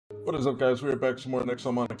What is up, guys? We're back some more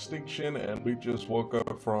Nexomon Extinction, and we just woke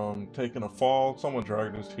up from taking a fall. Someone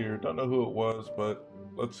dragged us here. Don't know who it was, but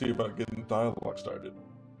let's see about getting dialogue started.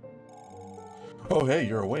 Oh, hey,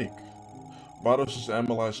 you're awake. Bladez just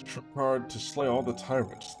analyzed trip card to slay all the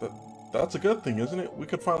tyrants. That's a good thing, isn't it? We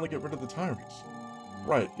could finally get rid of the tyrants.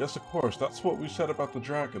 Right, yes, of course. That's what we said about the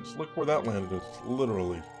dragons. Look where that landed us,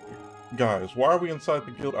 literally. Guys, why are we inside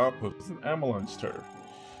the guild outpost? This is Ameline's turf.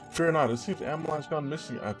 Fear not, it seems Ameline's gone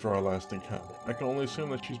missing after our last encounter. I can only assume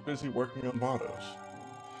that she's busy working on Bladez.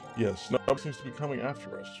 Yes, nobody seems to be coming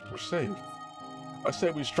after us. We're safe. I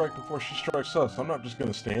say we strike before she strikes us. I'm not just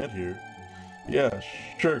gonna stand here. Yeah,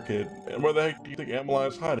 sure, kid. And where the heck do you think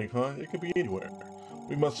Ameline's hiding, huh? It could be anywhere.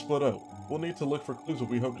 We must split up. We'll need to look for clues if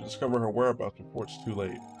we hope to discover her whereabouts before it's too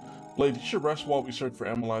late. Blade, you should rest while we search for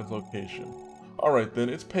Ameline's location. Alright then,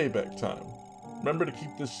 it's payback time. Remember to keep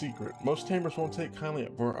this secret. Most tamers won't take kindly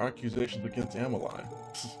for our accusations against Ameline.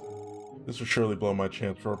 This will surely blow my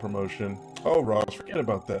chance for a promotion. Oh, Ross, forget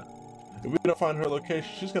about that. If we don't find her location,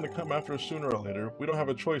 she's going to come after us sooner or later. We don't have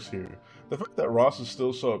a choice here. The fact that Ross is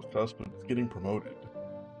still so obsessed with getting promoted.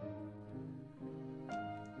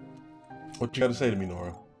 What you got to say to me,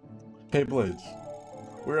 Nora? Hey, Bladez.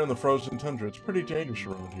 We're in the frozen tundra. It's pretty dangerous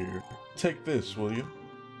around here. Take this, will you?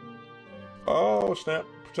 Oh, snap.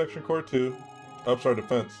 Protection core 2. Ups our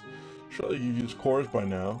defense. Surely you've used cores by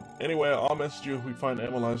now. Anyway, I'll message you if we find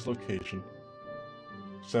Ameline's location.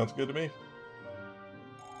 Sounds good to me.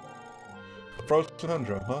 Frozen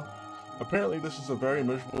Tundra, huh? Apparently this is a very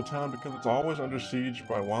miserable town because it's always under siege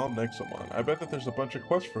by wild Nexomon. I bet that there's a bunch of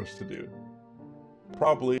quests for us to do.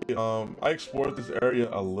 Probably. I explored this area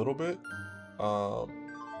a little bit.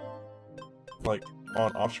 Like,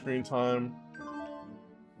 on off-screen time.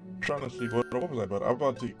 Trying to see what was I about? I'm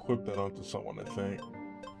about to equip that onto someone, I think.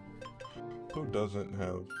 Who doesn't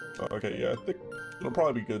have? Okay, yeah, I think it'll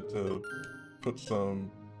probably be good to put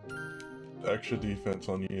some extra defense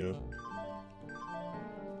on you.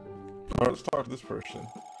 Alright, let's talk to this person.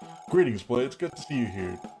 Greetings, Blade. It's good to see you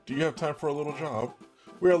here. Do you have time for a little job?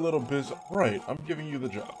 We're a little busy. Right, I'm giving you the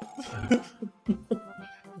job.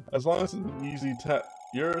 As long as it's an easy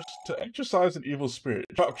yours to exercise an evil spirit.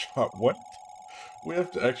 Chop chop. What? We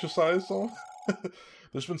have to exercise someone?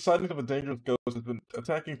 There's been sightings of a dangerous ghost that's been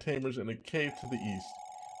attacking tamers in a cave to the east.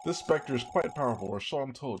 This specter is quite powerful, or so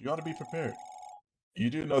I'm told. You ought to be prepared.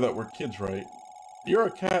 You do know that we're kids, right? You're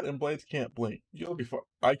a cat and Blades can't blink. You'll be fine.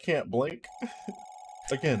 I can't blink?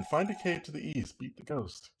 Again, find a cave to the east, beat the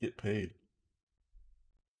ghost, get paid.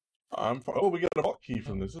 Oh, we get a vault key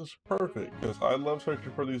from this. This is perfect, because I love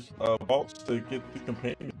searching for these vaults to get the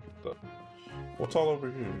companion stuff. What's all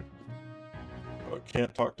over here?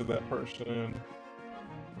 Can't talk to that person.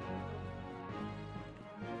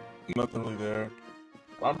 Nothing really there.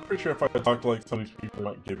 I'm pretty sure if I talk to like some of these people, they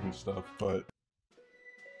might give me stuff, but...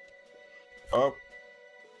 Oh.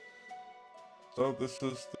 So this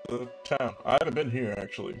is the town. I haven't been here,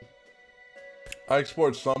 actually. I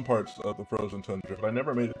explored some parts of the frozen tundra, but I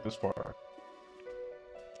never made it this far.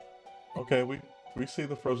 Okay, we see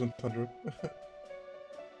the frozen tundra.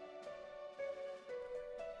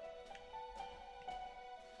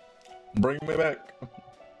 Bring me back.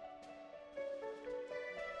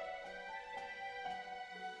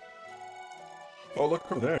 Oh,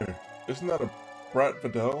 look over there. Isn't that a Brat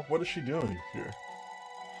Videl? What is she doing here?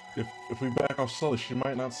 If we back off slowly, she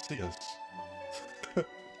might not see us.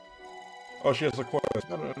 Oh, she has a quest.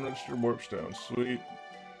 Got an unregistered warp stone. Sweet.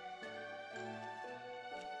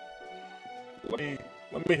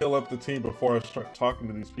 Let me heal up the team before I start talking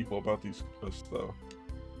to these people about these quests, though.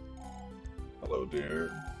 Hello,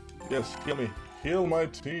 dear. Yes, heal me. Heal my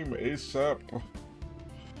team ASAP.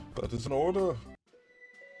 That is an order.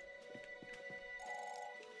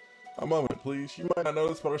 A moment, please. You might not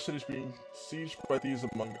notice, but our city's being sieged by thieves,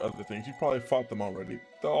 among other things. You probably fought them already.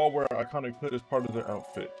 They all wear iconic hood as part of their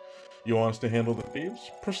outfit. You want us to handle the thieves?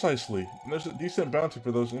 Precisely. And there's a decent bounty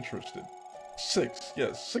for those interested. 6.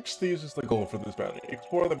 Yes, 6 thieves is the goal for this bounty.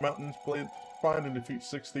 Explore the mountains, find and defeat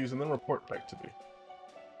 6 thieves, and then report back to me.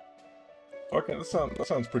 Okay, that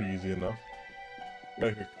sounds pretty easy enough.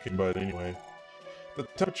 I can buy it anyway. The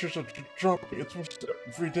temperatures are dropping. It's worse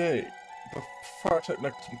every day. The fire type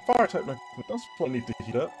Nexomon. That's what I need to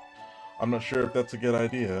heat up. I'm not sure if that's a good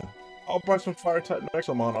idea. I'll buy some fire type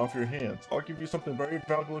Nexomon off your hands. I'll give you something very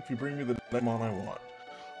valuable if you bring me the Nexomon I want.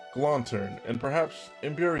 Glantern, and perhaps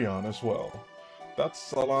Emburion as well.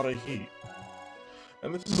 That's a lot of heat.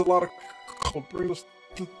 And this is a lot of cold. Bring those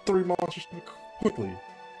 3 monsters to me quickly.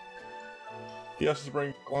 He has to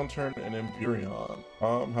bring Glantern and Emburion.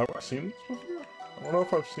 Have I seen this before? I don't know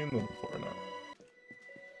if I've seen them before or not.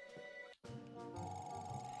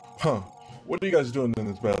 Huh. What are you guys doing in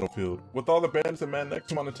this battlefield? With all the bandits and man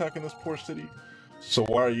Nexomon attacking this poor city? So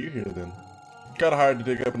why are you here then? Got hired to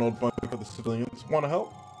dig up an old bunker for the civilians. Want to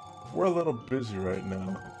help? We're a little busy right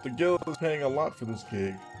now. The guild is paying a lot for this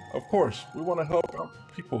gig. Of course, we want to help out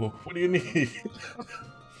people. What do you need?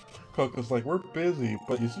 Coco's like, we're busy,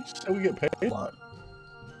 but you said we get paid a lot.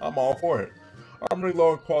 I'm all for it. I'm running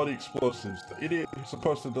low on quality explosives. The idiot who's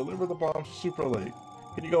supposed to deliver the bombs is super late.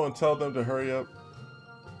 Can you go and tell them to hurry up?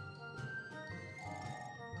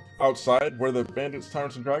 Outside, where the bandits,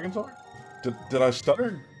 tyrants, and dragons are? Did I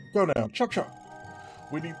stutter? Go now. Chop chop.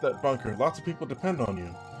 We need that bunker. Lots of people depend on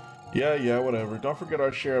you. Yeah, whatever. Don't forget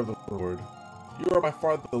our share of the reward. You are by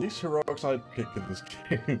far the least heroic sidekick in this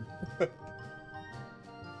game.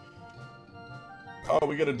 Oh,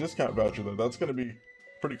 we get a discount voucher though. That's gonna be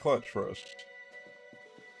pretty clutch for us.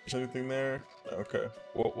 Is anything there? Okay.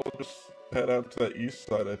 Well, we'll just head out to that east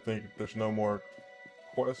side, I think. There's no more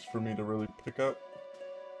quests for me to really pick up.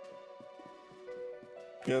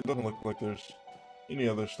 Yeah, it doesn't look like there's any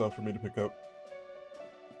other stuff for me to pick up.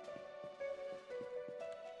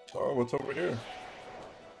 Oh, what's over here?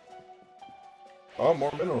 Oh,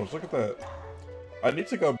 more minerals. Look at that. I need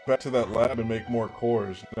to go back to that lab and make more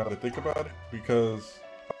cores now that I think about it, because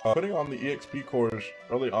putting on the EXP cores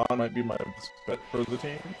early on might be my best bet for the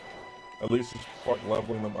team. At least as far as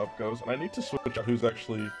leveling them up goes. And I need to switch out who's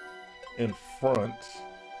actually in front.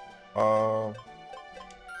 I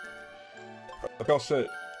think I'll set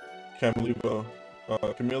Camillevo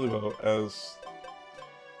as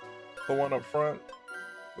the one up front.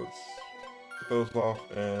 Let's get those off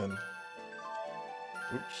and...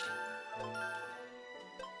 Oops.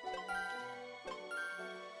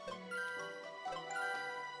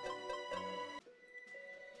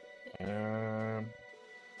 And...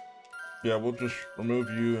 yeah, we'll just remove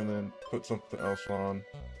you and then put something else on.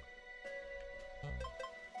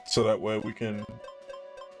 So that way we can...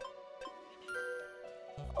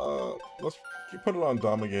 let's put it on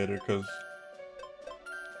Dominator, because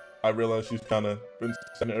I realize he's kind of been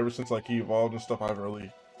ever since like he evolved and stuff. I haven't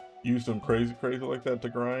really used him crazy like that to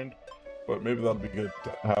grind, but maybe that'll be good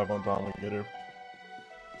to have on Dominator.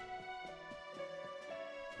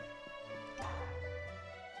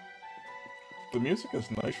 The music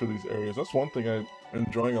is nice for these areas. That's one thing I'm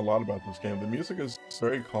enjoying a lot about this game. The music is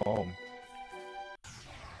very calm.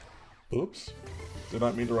 Oops, did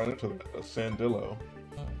not mean to run into that. A Sandillo.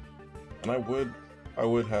 And I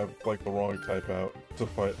would have like the wrong type out to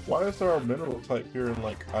fight. Why is there a mineral type here in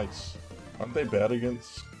like ice? Aren't they bad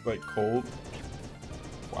against like cold?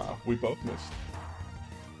 Wow, we both missed.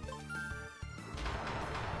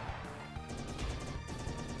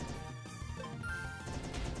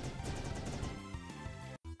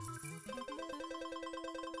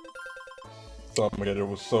 Dominator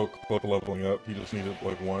was so close to leveling up, he just needed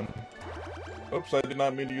like one. Oops, I did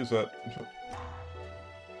not mean to use that.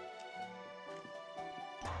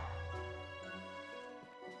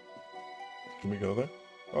 Can we go there?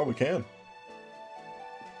 Oh, we can.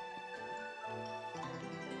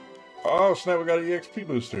 Oh, snap, we got an EXP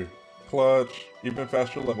booster. Clutch. Even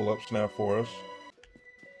faster level ups now for us.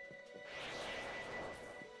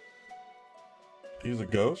 He's a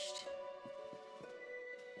ghost?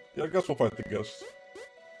 Yeah, I guess we'll fight the ghost.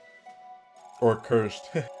 Or cursed.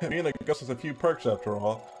 Being a ghost has a few perks after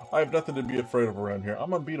all. I have nothing to be afraid of around here.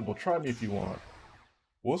 I'm unbeatable. Try me if you want.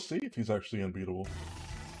 We'll see if he's actually unbeatable.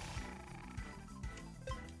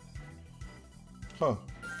 Huh.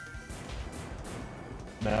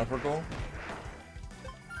 Navrigal?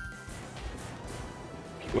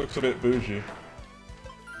 Looks a bit bougie.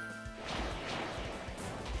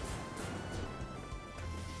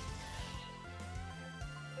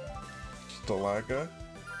 Stalaga?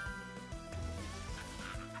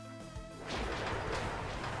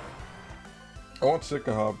 I want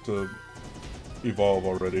Sikahob to evolve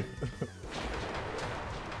already.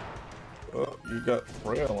 Oh, you got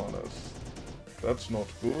Frail on us. That's not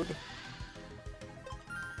good.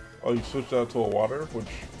 Oh, you switched out to a water, which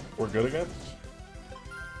we're good against?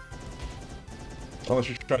 Unless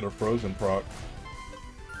you're trying to frozen proc.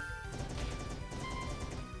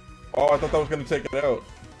 Oh, I thought that was going to take it out.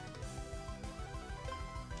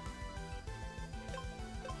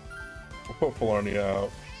 We'll put Falarnia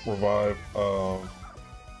out. Revive.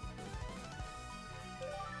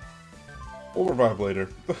 We'll revive later.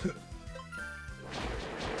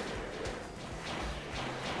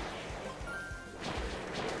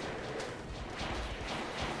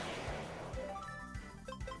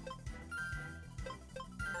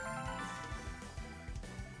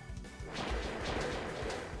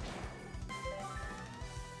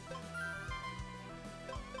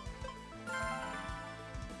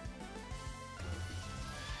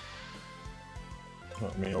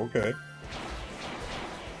 I mean, okay.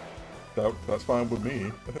 That's fine with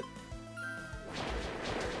me.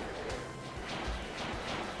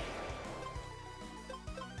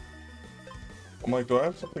 I'm like, do I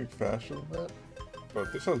have something faster than that?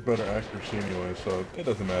 But this has better accuracy anyway, so it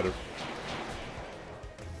doesn't matter.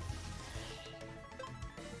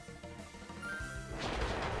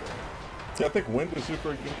 Yeah, I think wind is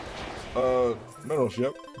super good. Minerals,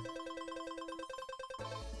 yep.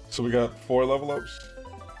 So we got 4 level ups.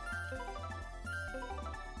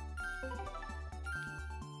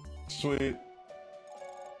 Sweet.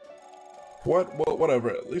 What? Well, whatever.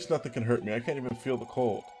 At least nothing can hurt me. I can't even feel the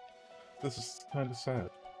cold. This is kind of sad.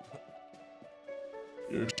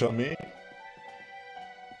 You're telling me?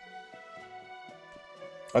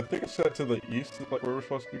 I think it's set to the east, is like where we're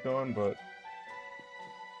supposed to be going, but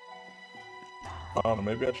I don't know.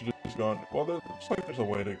 Maybe I should just go on. Well, there's like there's a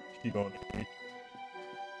way to keep going.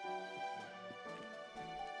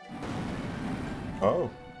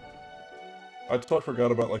 Oh, I totally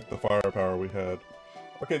forgot about like the firepower we had.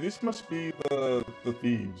 Okay, these must be the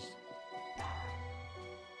thieves.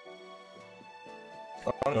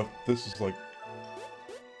 I don't know if this is like.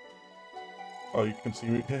 Oh, you can see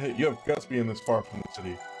me. Hey, you have guts being this far from the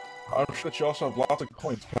city. I'm sure that you also have lots of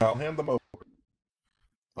coins, pal. Hand them over.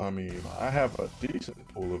 I mean, I have a decent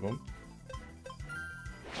pool of them.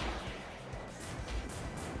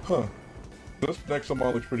 Huh. This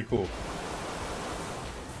Nexomon looks pretty cool.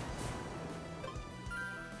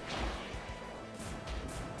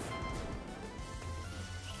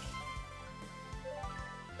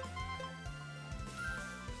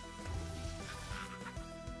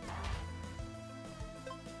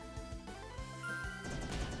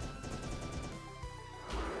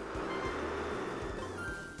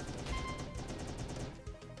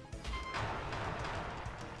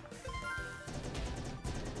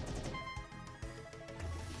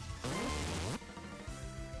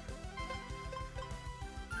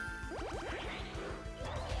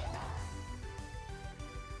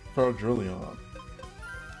 Chardrillion.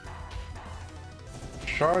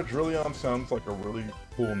 Chardrillion sounds like a really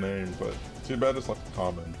cool name, but too bad it's like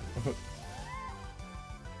common.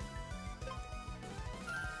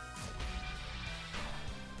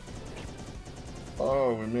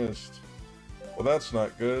 Oh, we missed. Well, that's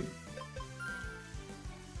not good.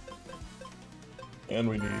 And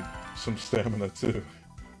we need some stamina too.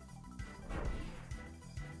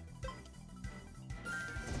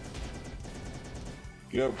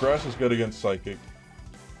 Yep, grass is good against psychic.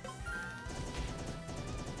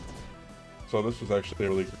 So this was actually a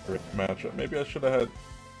really great matchup. Maybe I should have had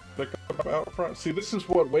pickup out front. See, this is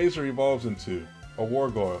what Wazer evolves into. A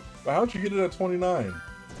Wargoyle. But how'd you get it at 29?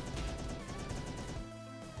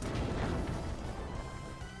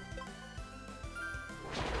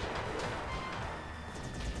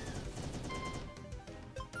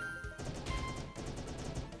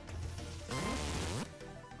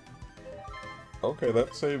 Okay,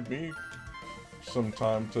 that saved me some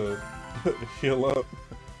time to heal up.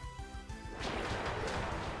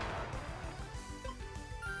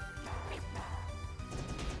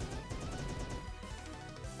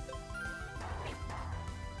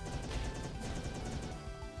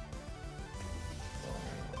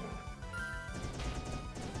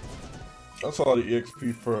 That's a lot of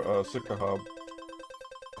EXP for Sikahab.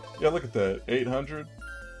 Yeah, look at that. 800.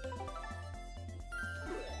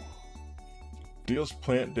 Deals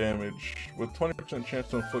plant damage with 20% chance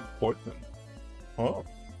to inflict poison. Huh?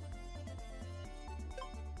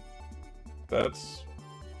 That's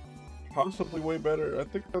possibly way better. I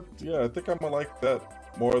think that, yeah, I think I'm gonna like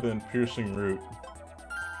that more than piercing root.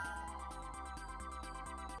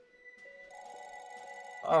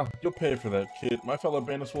 Ah, you'll pay for that, kid. My fellow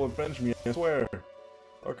bandits will avenge me, I swear.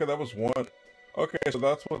 Okay, that was one. Okay, so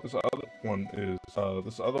that's what this other one is.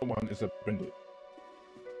 This other one is a bandit.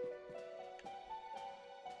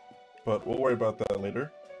 But we'll worry about that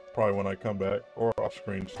later. Probably when I come back, or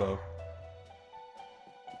off-screen stuff.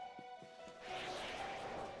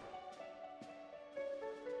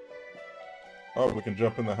 Oh, we can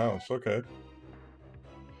jump in the house, okay.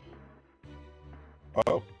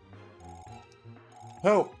 Oh.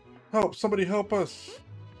 Help! Help! Somebody help us!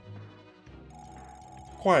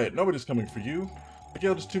 Quiet, nobody's coming for you. The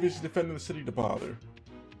guild is too busy defending the city to bother.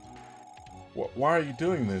 Why are you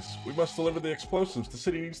doing this? We must deliver the explosives. The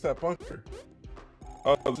city needs that bunker.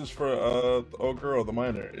 Oh, this is for, the old girl, the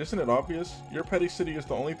miner. Isn't it obvious? Your petty city is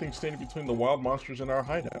the only thing standing between the wild monsters and our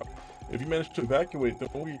hideout. If you manage to evacuate, then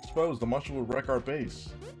when we expose, the monster will wreck our base.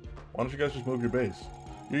 Why don't you guys just move your base?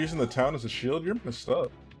 You're using the town as a shield? You're messed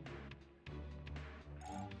up.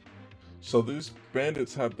 So these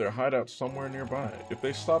bandits have their hideout somewhere nearby. If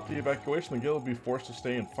they stop the evacuation, the guild will be forced to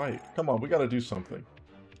stay and fight. Come on, we gotta do something.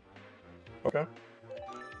 Okay.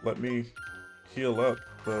 Let me heal up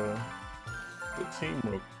the team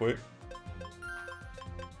real quick.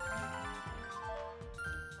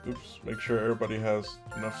 Oops, make sure everybody has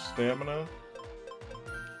enough stamina.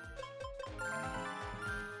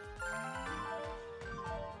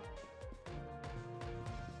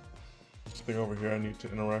 Something over here I need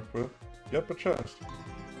to interact with. Yep, a chest.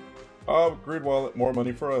 Oh, greed wallet, more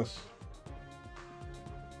money for us.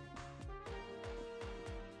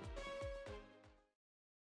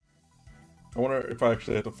 I wonder if I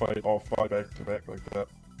actually have to fight all 5 back to back like that.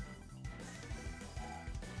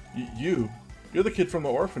 You're the kid from the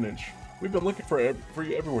orphanage. We've been looking for you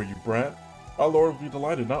everywhere, you brat. Our lord will be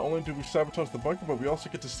delighted. Not only do we sabotage the bunker, but we also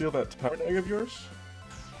get to steal that tyrant egg of yours?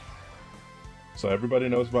 So everybody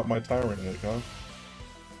knows about my tyrant egg, huh?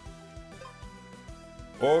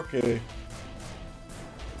 Okay.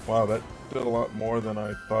 Wow, that did a lot more than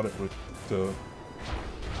I thought it would to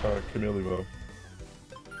Camillevo.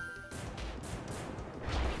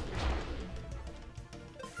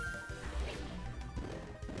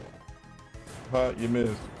 You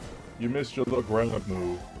missed. You missed your little grab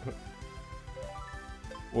move.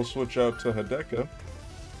 We'll switch out to Hideka.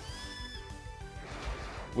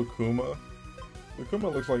 Lukuma.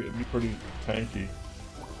 Lukuma looks like it'd be pretty tanky.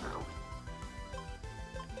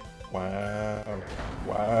 Wow.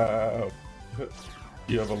 Wow.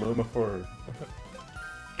 You have a Luma for her.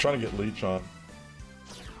 Trying to get Leech on.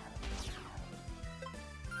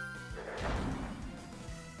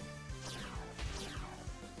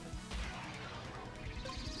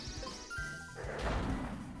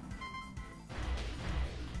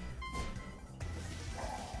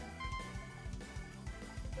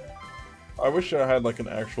 I wish I had like an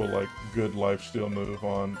actual like good lifesteal move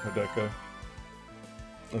on Hideka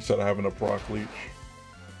instead of having a proc leech.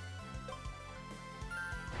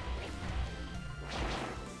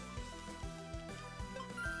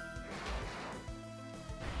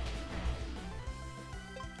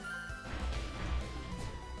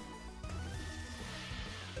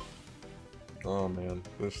 Oh man,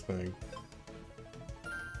 this thing.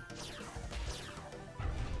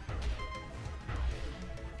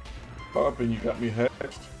 Up and you got me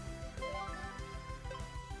hexed.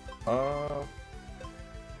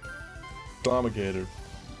 Domigator.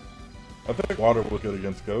 I think water was good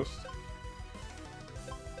against Ghost.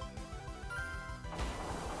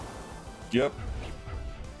 Yep.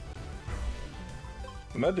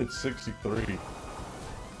 And that did 63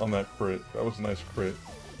 on that crit. That was a nice crit.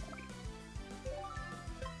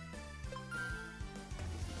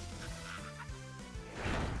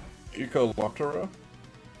 Echoloptera?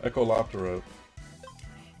 Echoloptera.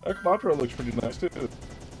 Echoloptera looks pretty nice too.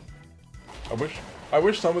 I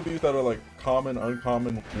wish some of these that are like common,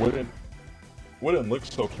 uncommon wouldn't look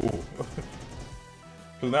so cool.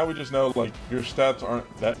 Because now we just know like your stats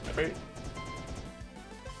aren't that great.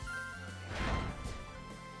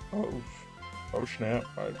 Oh snap!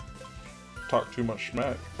 I talked too much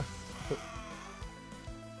smack.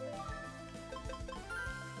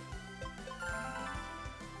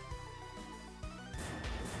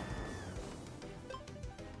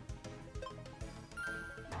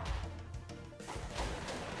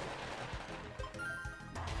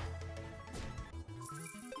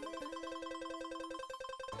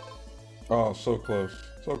 Oh, so close.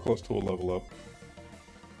 So close to a level up.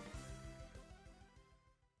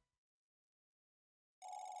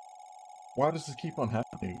 Why does this keep on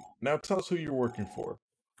happening? Now tell us who you're working for.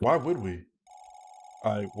 Why would we?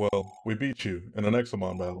 Well, we beat you in an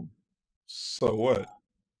Nexomon battle. So what?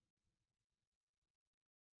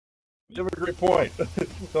 You have a great point.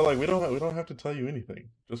 They're like, we don't have to tell you anything.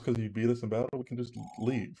 Just because you beat us in battle, we can just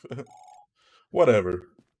leave. Whatever.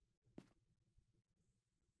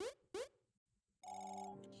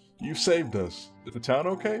 You saved us. Is the town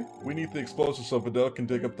okay? We need the explosives so Videl can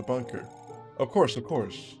dig up the bunker. Of course, of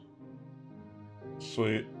course.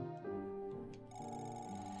 Sweet.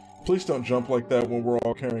 Please don't jump like that when we're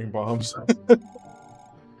all carrying bombs.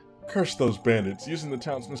 Curse those bandits, using the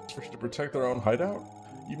town's misfortune to protect their own hideout?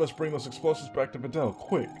 You must bring those explosives back to Videl,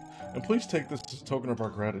 quick. And please take this as a token of our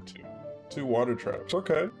gratitude. 2 water traps,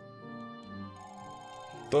 okay.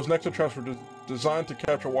 Those Nexo traps were designed to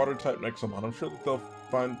capture water-type Nexomon. I'm sure that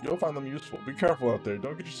you'll find them useful. Be careful out there.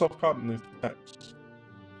 Don't get yourself caught in these attacks.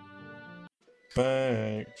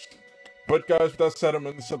 Thanks. But guys, with that said, I'm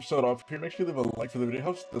in this episode off here. Make sure you leave a like for the video.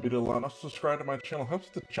 Helps the video a lot. And also subscribe to my channel. Helps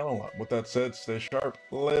the channel a lot. With that said, stay sharp.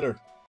 Later.